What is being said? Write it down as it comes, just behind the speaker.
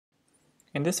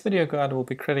In this video guide, we'll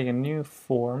be creating a new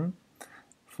form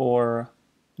for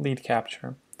lead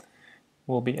capture.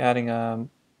 We'll be adding a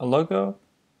logo,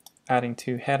 adding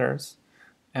 2 headers,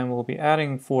 and we'll be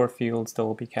adding 4 fields that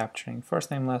we'll be capturing: first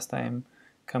name, last name,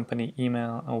 company,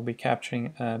 email, and we'll be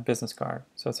capturing a business card.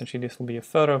 So essentially this will be a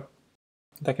photo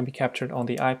that can be captured on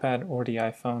the iPad or the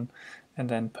iPhone and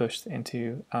then pushed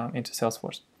into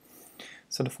Salesforce.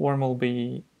 So the form will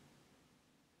be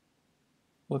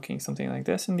looking something like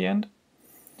this in the end.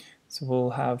 So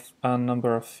we'll have a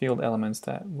number of field elements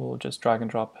that we'll just drag and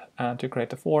drop to create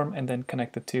the form and then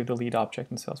connect it to the lead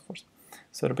object in Salesforce.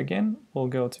 So to begin, we'll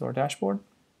go to our dashboard.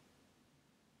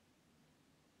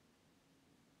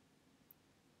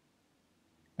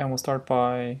 And we'll start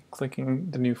by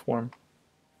clicking the new form.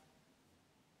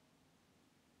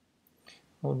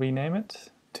 We'll rename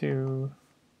it to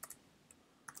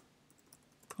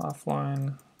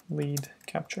offline lead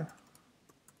capture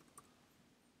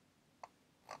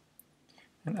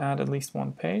and add at least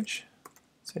one page.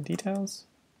 So details.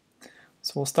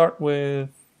 So we'll start with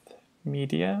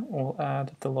media. We'll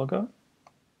add the logo.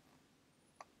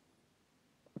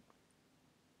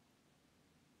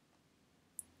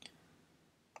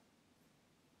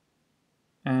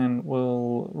 And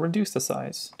we'll reduce the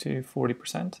size to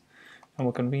 40%, and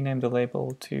we can rename the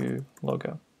label to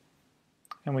logo,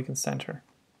 and we can center.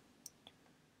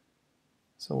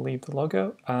 So we'll leave the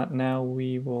logo. Now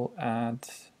we will add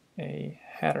a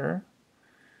header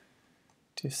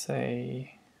to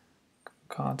say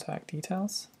contact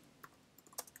details.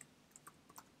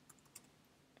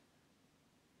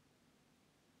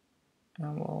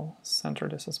 And we'll center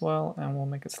this as well, and we'll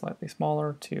make it slightly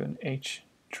smaller to an H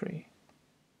tree.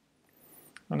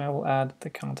 And I will add the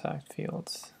contact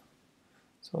fields.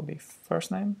 So it'll be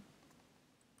first name,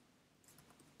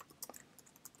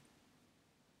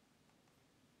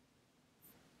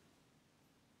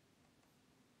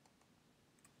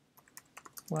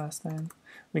 last name.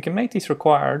 We can make these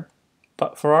required,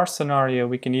 but for our scenario,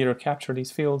 we can either capture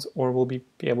these fields or we'll be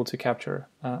able to capture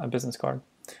a business card.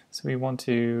 So we want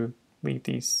to leave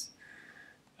these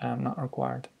not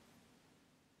required.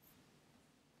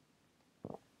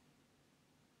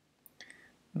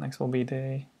 Next will be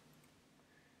the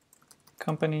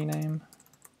company name,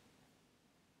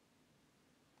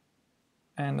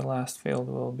 and the last field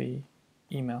will be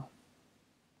email.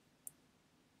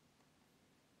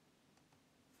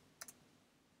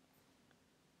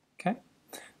 Okay,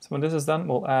 so when this is done,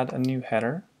 we'll add a new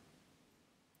header.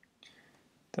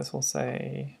 This will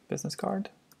say business card.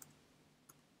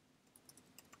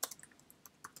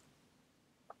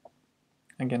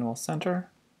 Again, we'll center,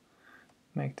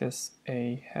 make this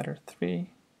a header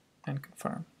 3, and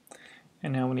confirm.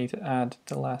 And now we need to add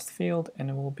the last field, and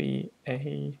it will be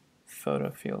a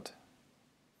photo field.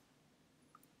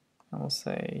 And we'll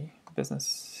say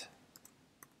business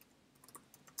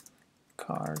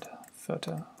card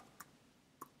photo.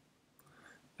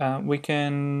 We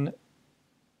can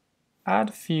add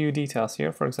a few details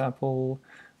here. For example,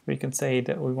 we can say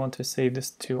that we want to save this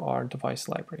to our device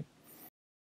library.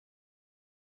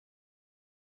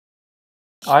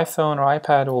 iPhone or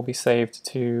iPad will be saved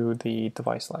to the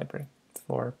device library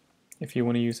for if you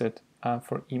want to use it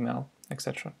for email,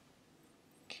 etc.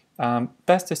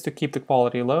 Best is to keep the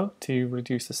quality low to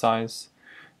reduce the size,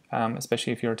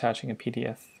 especially if you're attaching a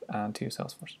PDF to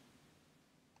Salesforce.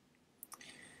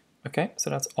 Okay, so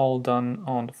that's all done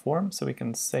on the form, so we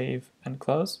can save and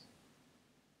close.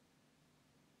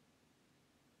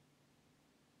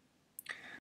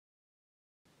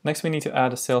 Next, we need to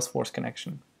add a Salesforce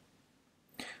connection.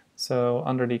 So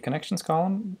under the connections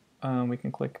column, we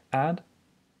can click add.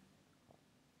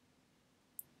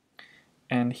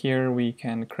 And here we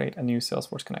can create a new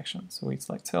Salesforce connection. So we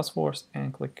select Salesforce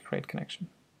and click create connection.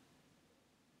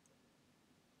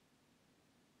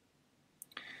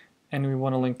 And we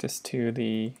want to link this to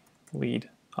the lead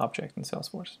object in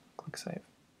Salesforce. Click save.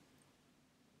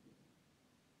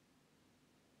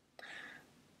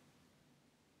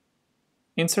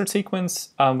 Insert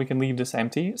sequence, we can leave this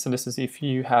empty. So this is if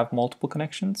you have multiple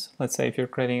connections. Let's say if you're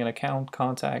creating an account,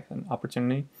 contact, and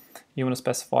opportunity, you want to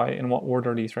specify in what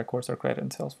order these records are created in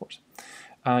Salesforce.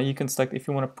 You can select if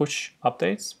you want to push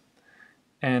updates,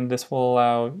 and this will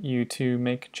allow you to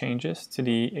make changes to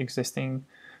the existing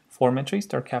form entries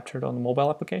that are captured on the mobile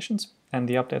applications, and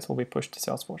the updates will be pushed to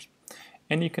Salesforce.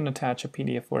 And you can attach a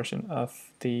PDF version of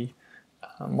the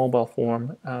mobile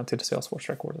form to the Salesforce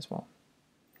record as well.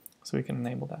 So we can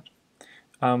enable that.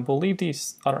 We'll leave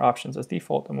these other options as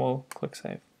default, and we'll click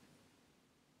save.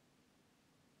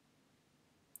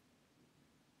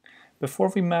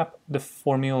 Before we map the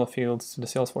formula fields to the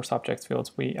Salesforce objects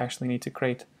fields, we actually need to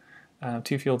create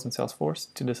two fields in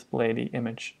Salesforce to display the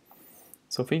image.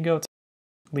 So if we go to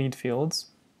lead fields,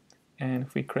 and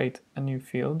if we create a new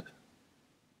field,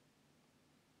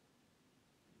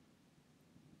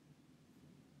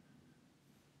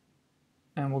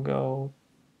 and we'll go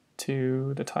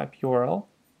to the type URL,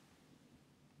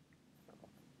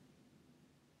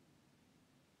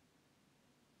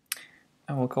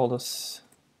 and we'll call this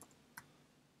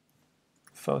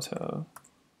photo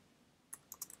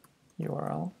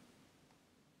URL.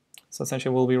 So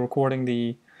essentially we'll be recording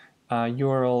the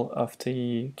URL of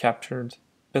the captured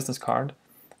business card,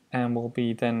 and we'll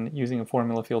be then using a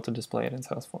formula field to display it in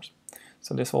Salesforce.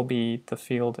 So this will be the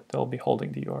field that will be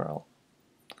holding the URL.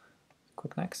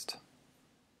 Click Next.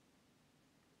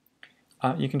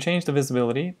 You can change the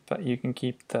visibility, but you can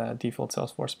keep the default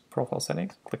Salesforce profile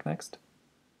settings. Click Next.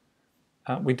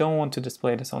 We don't want to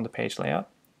display this on the page layout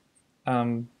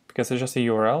because it's just a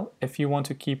URL. If you want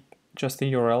to keep just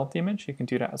the URL of the image, you can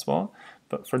do that as well.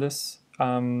 But for this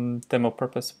demo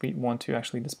purpose, we want to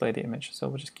actually display the image. So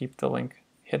we'll just keep the link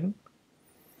hidden.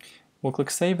 We'll click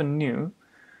Save and New,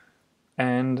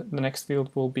 and the next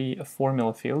field will be a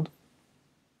formula field.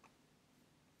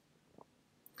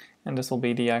 And this will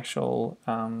be the actual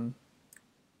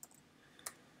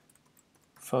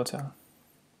photo.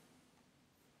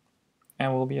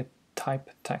 And will be a type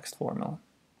text formula.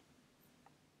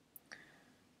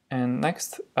 And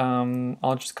next,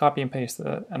 I'll just copy and paste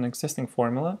an existing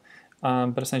formula.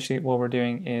 But essentially what we're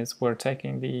doing is we're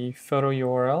taking the photo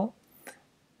URL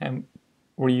and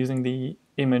we're using the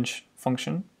image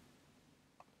function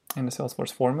in the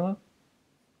Salesforce formula.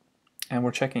 And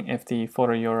we're checking if the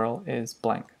photo URL is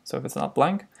blank. So if it's not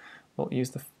blank, we'll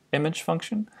use the image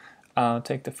function,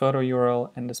 take the photo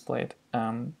URL and display it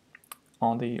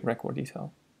on the record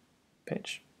detail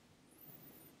page.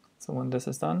 So when this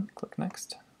is done, click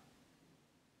Next.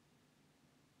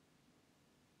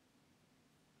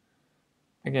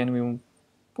 Again,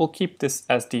 we'll keep this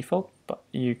as default, but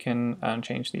you can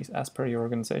change these as per your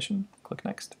organization. Click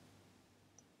Next.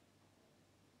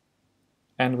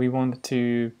 And we want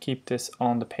to keep this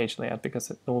on the page layout because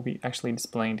it will be actually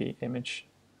displaying the image.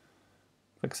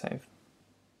 Click Save.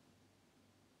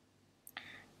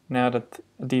 Now that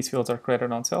these fields are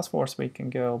created on Salesforce, we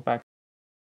can go back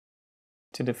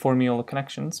to the Formula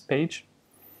Connections page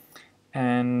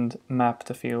and map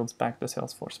the fields back to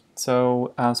Salesforce.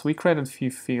 So we created a few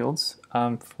fields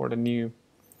for the new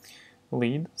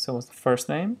lead. So it's the first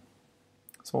name.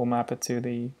 So we'll map it to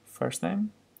the first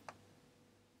name.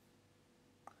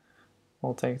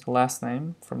 We'll take the last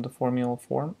name from the formula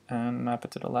form and map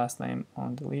it to the last name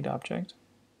on the lead object.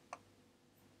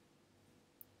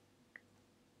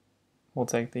 We'll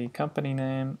take the company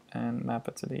name and map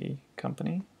it to the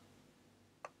company.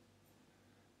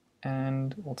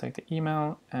 And we'll take the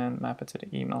email and map it to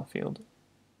the email field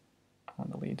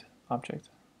on the lead object.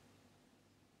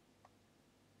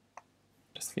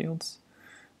 Just fields.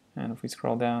 And if we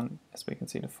scroll down, as we can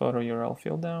see the photo URL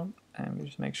field down, and we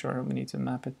just make sure we need to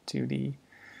map it to the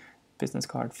business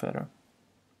card photo.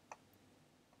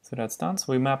 So that's done.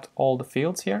 So we mapped all the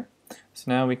fields here.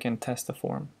 So now we can test the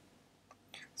form.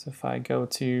 So if I go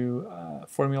to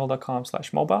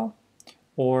formula.com/mobile,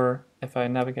 or if I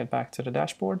navigate back to the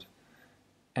dashboard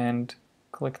and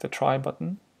click the try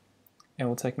button, it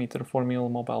will take me to the Formula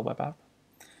mobile web app.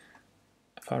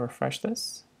 If I refresh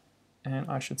this, and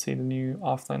I should see the new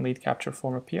offline lead capture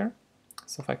form appear.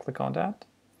 So if I click on that,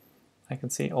 I can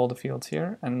see all the fields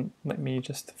here, and let me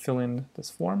just fill in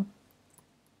this form.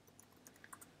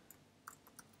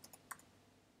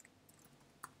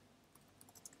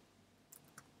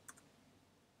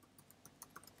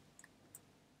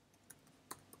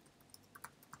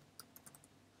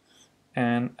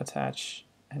 And attach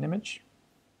an image.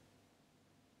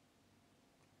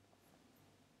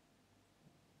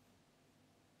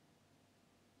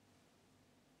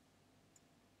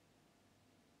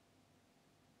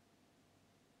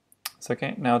 So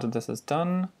okay, now that this is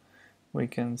done, we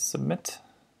can submit.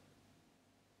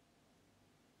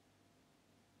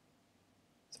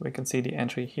 So we can see the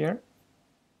entry here.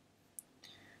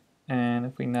 And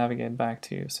if we navigate back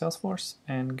to Salesforce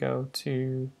and go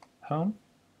to Home,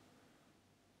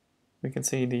 we can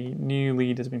see the new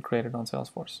lead has been created on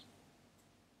Salesforce.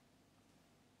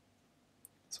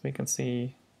 So we can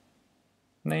see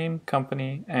name,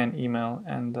 company, and email,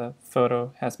 and the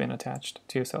photo has been attached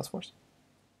to Salesforce.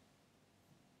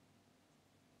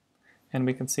 And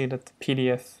we can see that the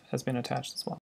PDF has been attached as well.